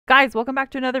Guys, welcome back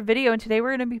to another video, and today we're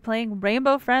going to be playing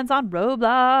Rainbow Friends on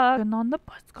Roblox. And on the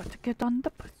bus, got to get on the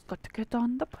bus, got to get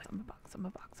on the bus. I'm a box, I'm a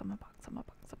box, I'm a box, I'm a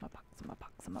box, I'm a box, I'm a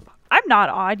box, I'm a box. I'm not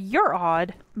odd, you're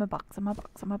odd. I'm a box, I'm a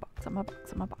box, I'm a box, I'm a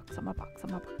box, I'm a box, I'm a box, I'm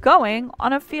a box. Going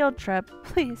on a field trip.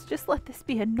 Please, just let this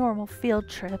be a normal field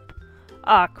trip.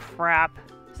 Ah, crap.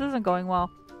 This isn't going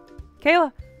well.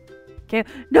 Kayla! Kayla!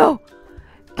 No!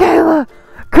 Kayla!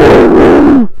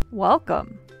 Kayla!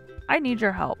 Welcome. I need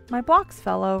your help. My blocks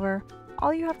fell over.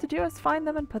 All you have to do is find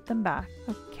them and put them back.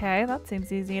 Okay, that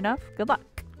seems easy enough. Good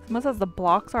luck. Someone says the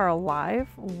blocks are alive?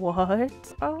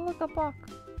 What? Oh, look, a block.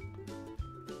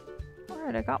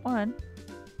 Alright, I got one.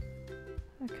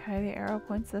 Okay, the arrow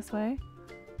points this way.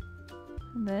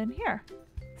 And then here.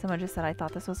 Someone just said I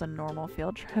thought this was a normal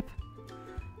field trip.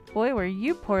 Boy, were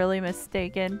you poorly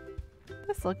mistaken.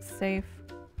 This looks safe.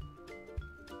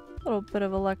 A little bit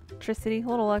of electricity, a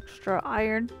little extra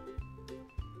iron.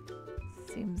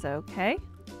 Seems okay.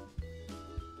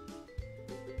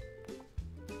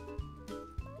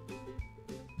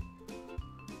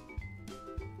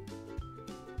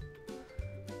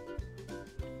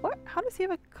 What? How does he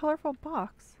have a colorful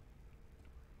box?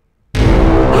 Son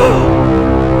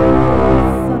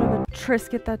of a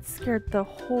Trisket, that scared the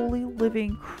holy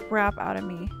living crap out of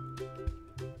me.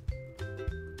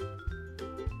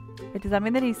 Wait, does that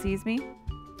mean that he sees me?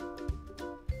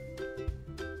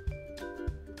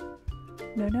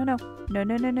 No, no, no. No,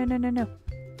 no, no, no, no, no, no.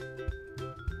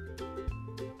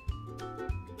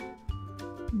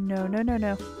 No, no, no,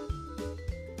 no.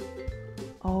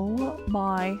 Oh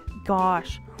my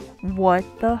gosh. What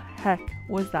the heck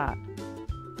was that?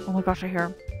 Oh my gosh, I hear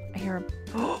him. I hear him.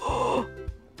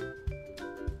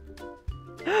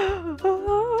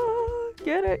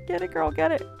 Get it, girl,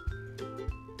 get it.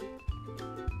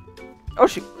 Oh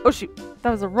shoot, oh shoot. That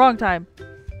was the wrong time.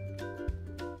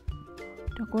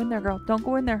 Don't go in there, girl. Don't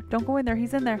go in there. Don't go in there.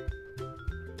 He's in there.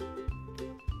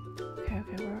 Okay,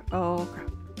 okay. Oh,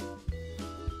 crap.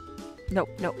 Nope,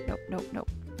 nope, nope, nope, nope.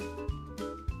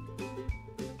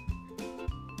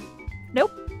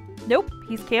 Nope. Nope.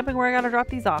 He's camping where I gotta drop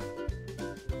these off.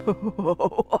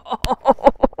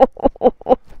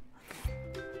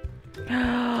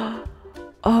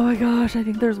 Oh my gosh. I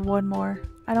think there's one more.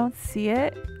 I don't see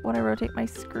it when I rotate my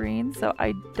screen, so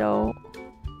I don't...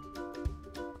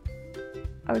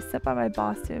 I was sent by my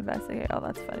boss to investigate. Oh,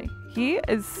 that's funny. He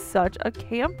is such a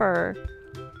camper.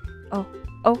 Oh,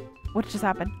 oh, what just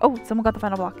happened? Oh, someone got the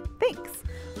final block. Thanks.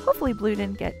 Hopefully Blue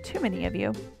didn't get too many of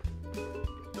you.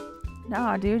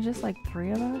 Nah, dude, just like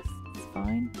 3 of us. It's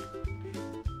fine.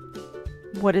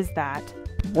 What is that?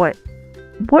 What?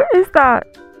 What is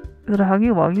that? Is it a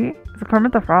Huggy Wuggy? Is it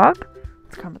Kermit the Frog?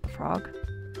 It's Kermit the Frog.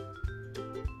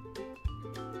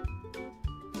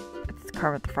 It's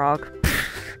Kermit the Frog.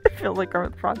 I feel like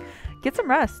Kermit the Frog. Get some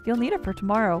rest. You'll need it for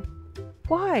tomorrow.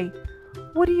 Why?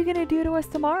 What are you gonna do to us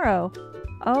tomorrow?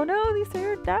 Oh no, these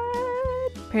are dead.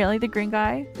 Apparently the green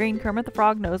guy, Green Kermit the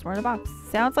Frog, knows we're in a box.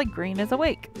 Sounds like Green is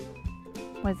awake.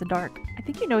 Why is it dark? I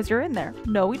think he knows you're in there.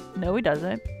 No, he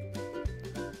doesn't.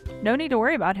 No need to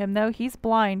worry about him though. He's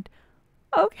blind.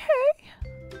 Okay.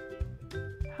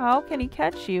 How can he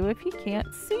catch you if he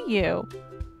can't see you?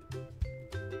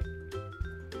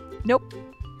 Nope.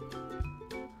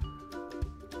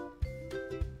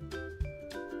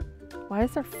 Why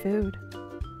is there food?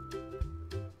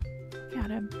 Look at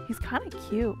him. He's kind of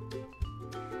cute.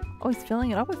 Oh, he's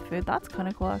filling it up with food. That's kind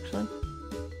of cool, actually.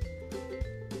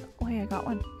 Oh, hey, I got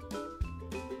one.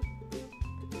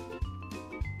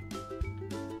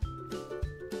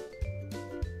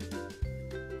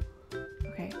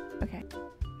 Okay, okay.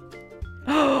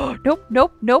 Nope,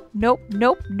 nope, nope, nope,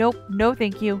 nope, nope. No,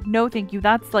 thank you. No, thank you.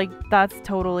 That's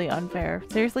totally unfair.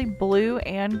 Seriously, Blue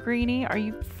and Greenie? Are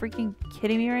you freaking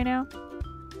kidding me right now?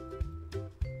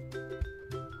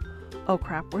 Oh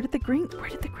crap, where did the green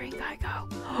guy go?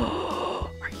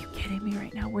 Are you kidding me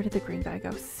right now? Where did the green guy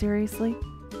go? Seriously?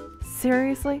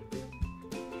 Seriously?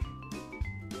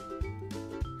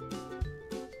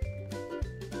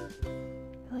 I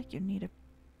feel like you need a...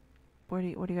 What are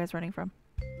you guys running from?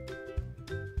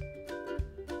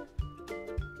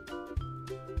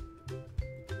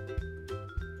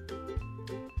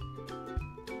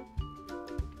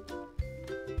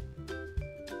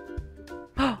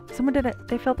 Someone did it.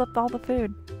 They filled up all the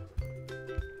food.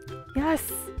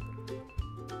 Yes.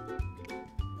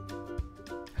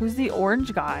 Who's the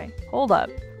orange guy? Hold up.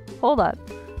 Hold up.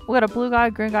 We got a blue guy,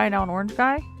 green guy, now an orange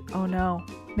guy? Oh no.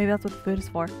 Maybe that's what the food is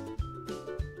for.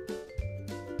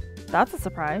 That's a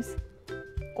surprise.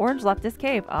 Orange left his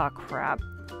cave. Ah, crap.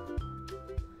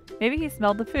 Maybe he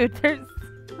smelled the food. There's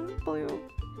blue,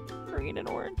 green, and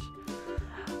orange.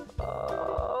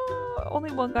 Oh.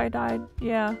 Only one guy died.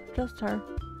 Yeah, just her.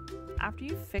 After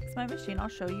you fix my machine, I'll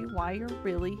show you why you're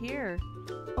really here.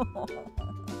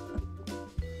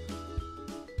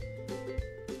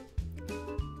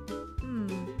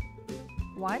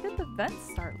 Why did the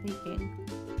vents start leaking?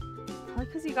 Probably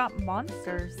because you got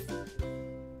monsters.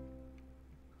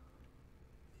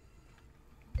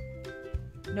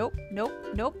 Nope, nope,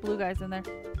 nope. Blue guy's in there.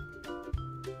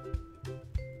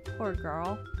 Poor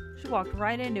girl. She walked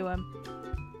right into him.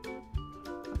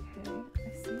 Okay,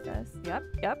 I see this. Yep,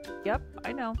 yep, yep.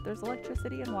 I know. There's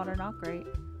electricity and water. Not great.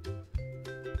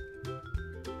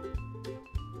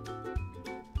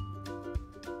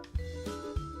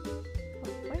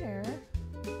 Where?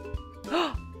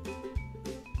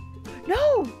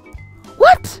 No!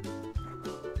 What?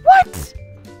 What?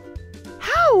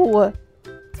 How?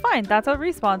 It's fine. That's what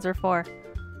respawns are for.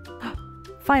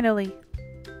 Finally.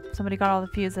 Somebody got all the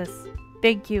fuses.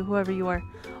 Thank you, whoever you are.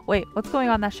 Wait, what's going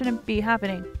on? That shouldn't be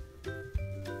happening.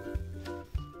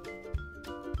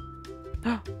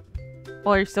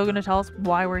 Well, are you still going to tell us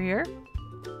why we're here?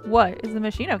 What? Is the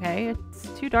machine okay? It's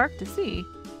too dark to see.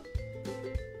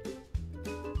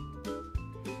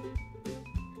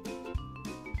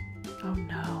 Oh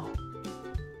no.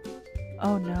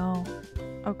 Oh no.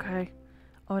 Okay.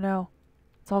 Oh no.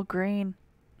 It's all green.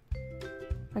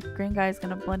 That green guy is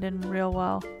gonna blend in real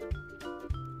well.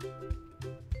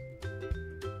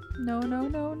 No, no,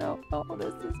 no, no. Oh,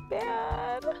 this is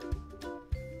bad.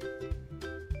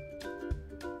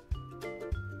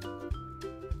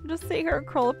 Just sit here and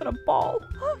curl up in a ball.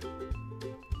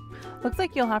 Looks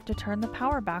like you'll have to turn the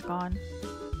power back on.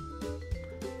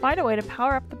 Find a way to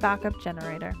power up the backup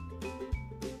generator.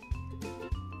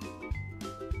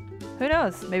 Who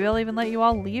knows? Maybe I'll even let you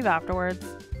all leave afterwards.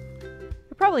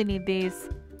 You probably need these.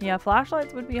 Yeah,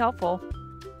 flashlights would be helpful.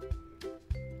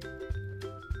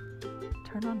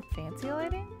 Turn on fancy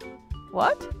lighting?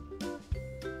 What?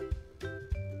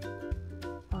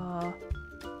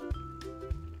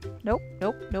 Nope,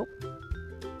 nope, nope.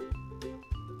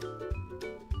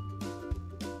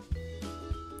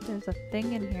 There's a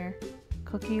thing in here.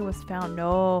 Cookie was found.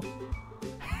 No.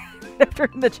 After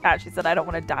in the chat, she said, I don't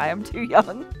want to die. I'm too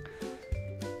young.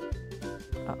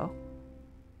 Uh-oh.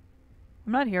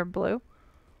 I'm not here, Blue.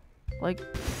 Like,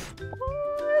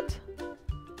 what?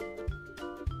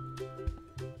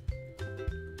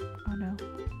 Oh, no.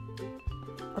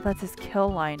 Oh, that's his kill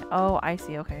line. Oh, I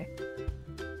see. Okay.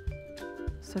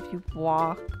 So if you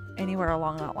walk anywhere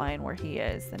along that line where he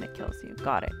is, then it kills you.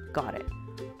 Got it. Got it.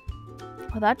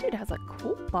 Oh, that dude has a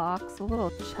cool box. A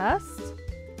little chest.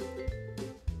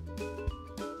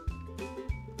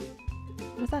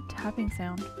 What is that tapping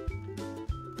sound?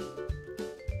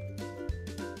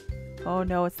 Oh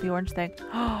no, it's the orange thing.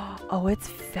 Oh, it's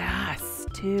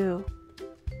fast too.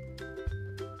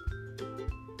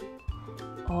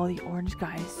 Oh, the orange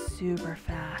guy is super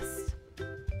fast.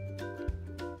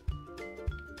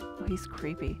 Oh, he's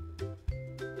creepy.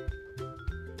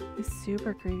 He's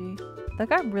super creepy. That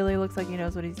guy really looks like he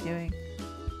knows what he's doing.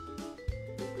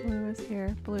 Blue is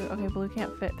here. Blue. Okay, Blue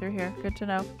can't fit through here. Good to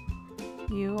know.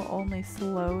 You only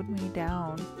slowed me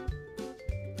down.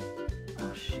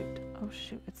 Oh shoot. Oh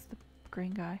shoot. It's the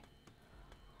green guy.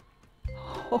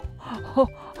 Oh, oh,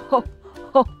 oh,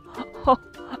 oh, oh.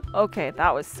 Okay,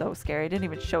 that was so scary. I didn't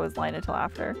even show his line until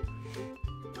after.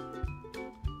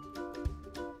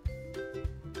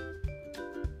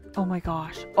 Oh my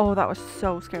gosh. Oh, that was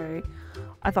so scary.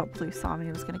 I thought Blue saw me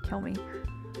and was gonna kill me.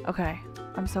 Okay,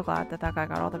 I'm so glad that that guy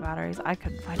got all the batteries. I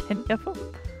couldn't find any of them.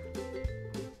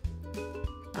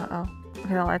 Uh-oh.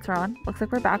 Okay, the lights are on. Looks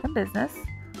like we're back in business.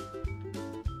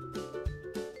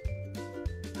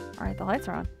 Alright, the lights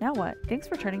are on. Now what? Thanks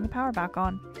for turning the power back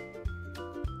on.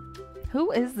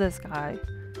 Who is this guy?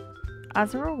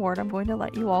 As a reward, I'm going to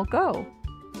let you all go.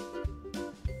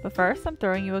 But first, I'm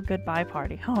throwing you a goodbye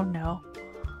party. Oh no.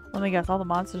 Let me guess, all the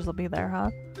monsters will be there, huh?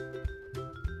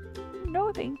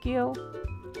 No, thank you.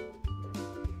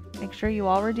 Make sure you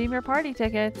all redeem your party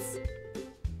tickets.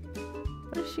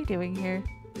 What is she doing here?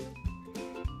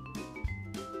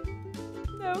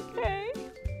 Okay.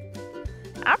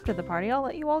 After the party, I'll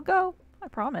let you all go. I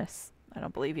promise. I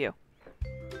don't believe you.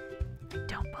 I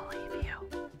don't believe you.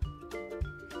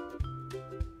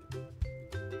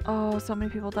 Oh, so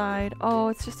many people died. Oh,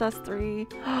 it's just us three.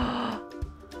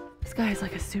 This guy is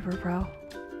like a super pro.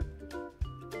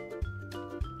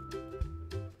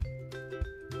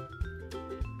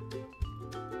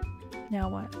 Now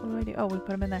what? What do I do? Oh, we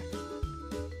put him in there.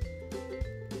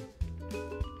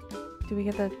 Do we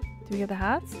get the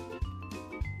hats?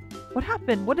 What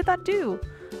happened? What did that do?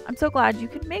 I'm so glad you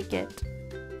could make it.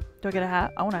 Do I get a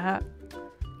hat? I want a hat.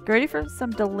 Get ready for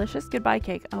some delicious goodbye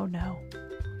cake. Oh no.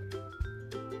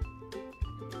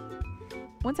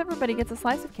 Once everybody gets a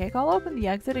slice of cake, I'll open the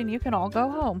exit and you can all go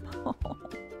home.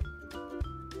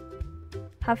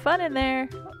 Have fun in there.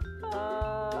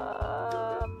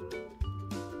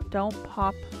 Don't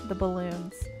pop the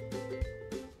balloons.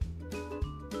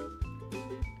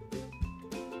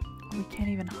 Oh, we can't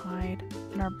even hide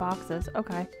in our boxes.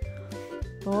 Okay.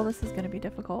 Well, this is going to be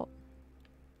difficult.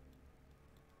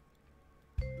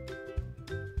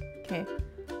 Okay.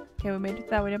 Okay, we made it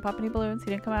that. We didn't pop any balloons.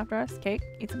 He didn't come after us. Cake.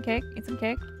 Eat some cake. Eat some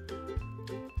cake.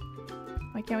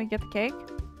 Why can't we get the cake?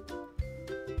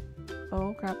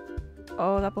 Oh, crap.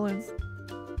 Oh, that balloon's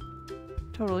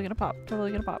totally gonna pop.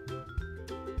 Totally gonna pop.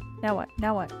 Now what?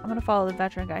 Now what? I'm gonna follow the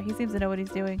veteran guy. He seems to know what he's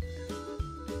doing.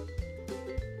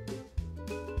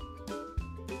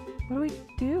 What do we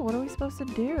do? What are we supposed to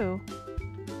do?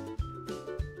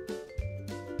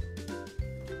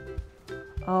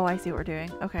 Oh, I see what we're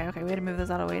doing. Okay, okay. We had to move this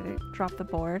out of the way to drop the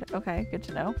board. Okay, good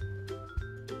to know.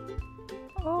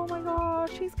 Oh my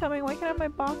gosh, he's coming. Why can't I have my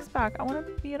box back? I want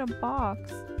to be in a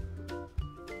box.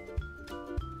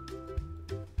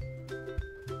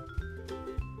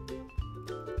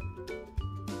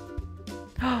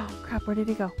 Oh, crap. Where did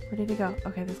he go? Where did he go?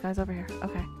 Okay, this guy's over here.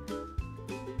 Okay.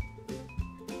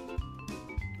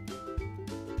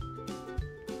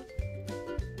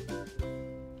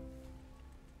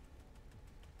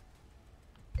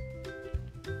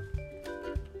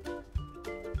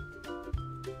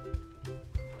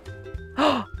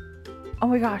 Oh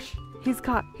my gosh. He's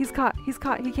caught. He's caught. He's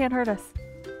caught. He can't hurt us.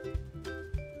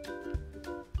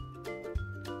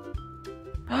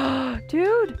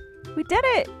 Dude, we did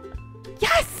it.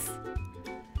 Yes.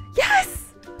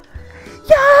 Yes.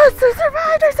 Yes. I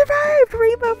survived. I survived.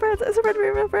 Rainbow Friends. I survived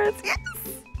Rainbow Friends. Yes.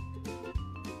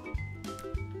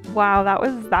 Wow, that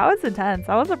was intense.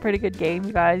 That was a pretty good game,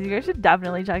 you guys. You guys should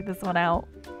definitely check this one out.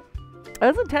 It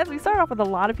was intense. We started off with a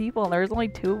lot of people and there was only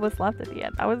 2 of us left at the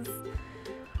end. That was,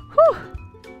 whew.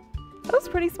 That was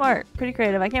pretty smart, pretty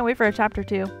creative. I can't wait for a chapter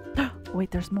 2. Wait,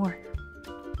 there's more.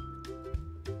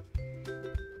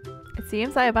 It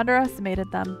seems I have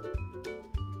underestimated them.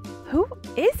 Who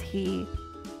is he?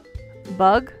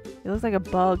 Bug? He looks like a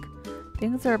bug.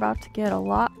 Things are about to get a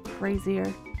lot crazier.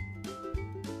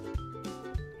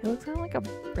 He looks kind of like a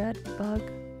red bug.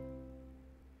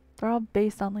 They're all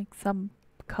based on like some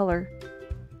color.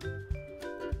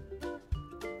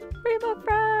 Rainbow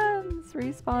Friends!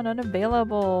 Respawn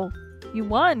unavailable. You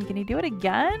won. Can you do it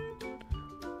again?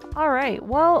 Alright,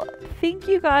 well, thank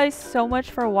you guys so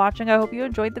much for watching. I hope you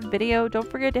enjoyed the video. Don't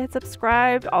forget to hit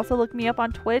subscribe. Also look me up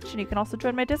on Twitch and you can also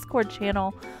join my Discord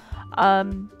channel.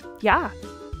 Yeah.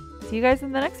 See you guys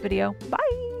in the next video.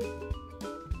 Bye!